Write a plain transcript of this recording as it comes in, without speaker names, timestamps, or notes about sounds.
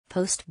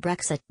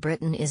Post-Brexit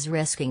Britain is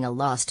risking a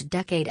lost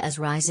decade as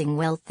rising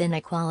wealth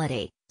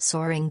inequality,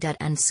 soaring debt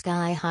and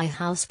sky-high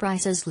house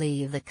prices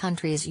leave the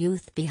country's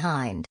youth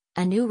behind,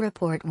 a new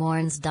report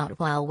warns.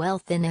 While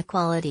wealth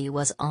inequality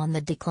was on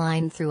the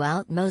decline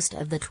throughout most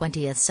of the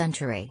 20th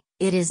century,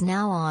 it is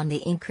now on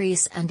the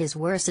increase and is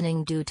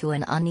worsening due to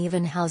an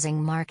uneven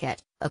housing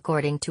market,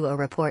 according to a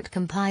report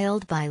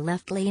compiled by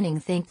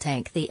left-leaning think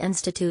tank the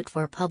Institute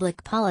for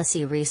Public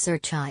Policy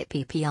Research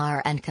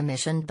 (IPPR) and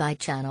commissioned by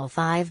Channel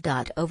 5.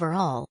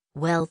 Overall,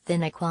 wealth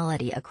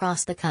inequality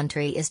across the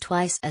country is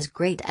twice as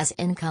great as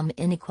income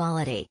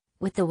inequality,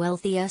 with the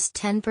wealthiest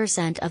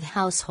 10% of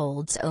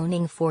households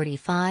owning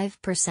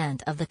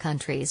 45% of the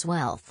country's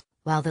wealth,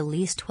 while the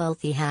least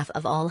wealthy half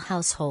of all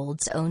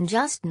households own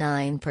just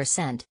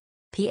 9%.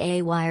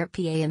 PA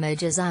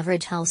Images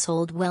average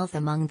household wealth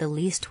among the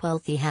least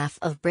wealthy half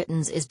of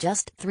Britons is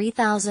just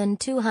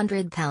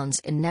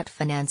 £3,200 in net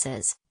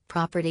finances,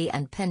 property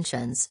and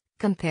pensions,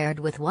 compared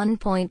with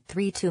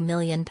 £1.32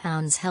 million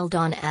held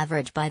on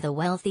average by the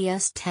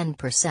wealthiest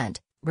 10%,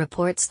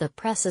 reports the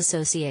Press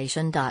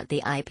Association.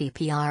 The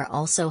IPPR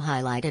also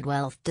highlighted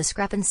wealth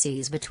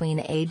discrepancies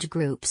between age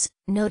groups,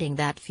 noting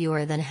that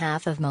fewer than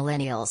half of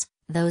millennials,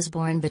 those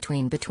born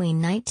between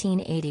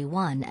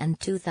 1981 and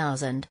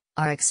 2000,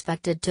 are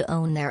expected to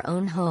own their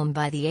own home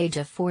by the age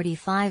of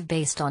 45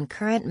 based on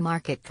current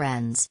market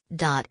trends.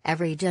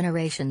 Every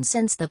generation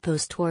since the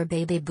post-war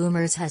baby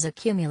boomers has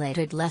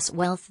accumulated less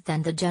wealth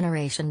than the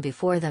generation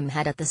before them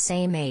had at the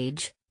same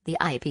age, the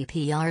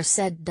IPPR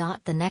said.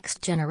 The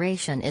next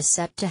generation is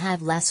set to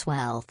have less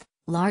wealth,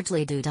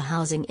 largely due to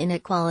housing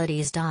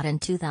inequalities. In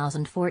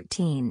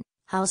 2014,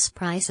 house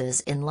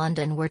prices in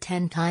London were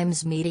 10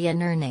 times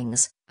median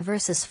earnings,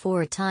 versus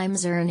 4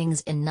 times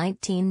earnings in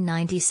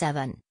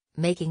 1997,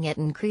 making it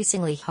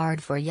increasingly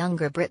hard for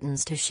younger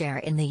Britons to share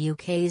in the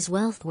UK's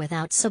wealth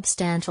without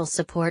substantial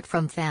support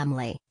from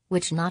family,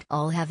 which not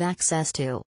all have access to.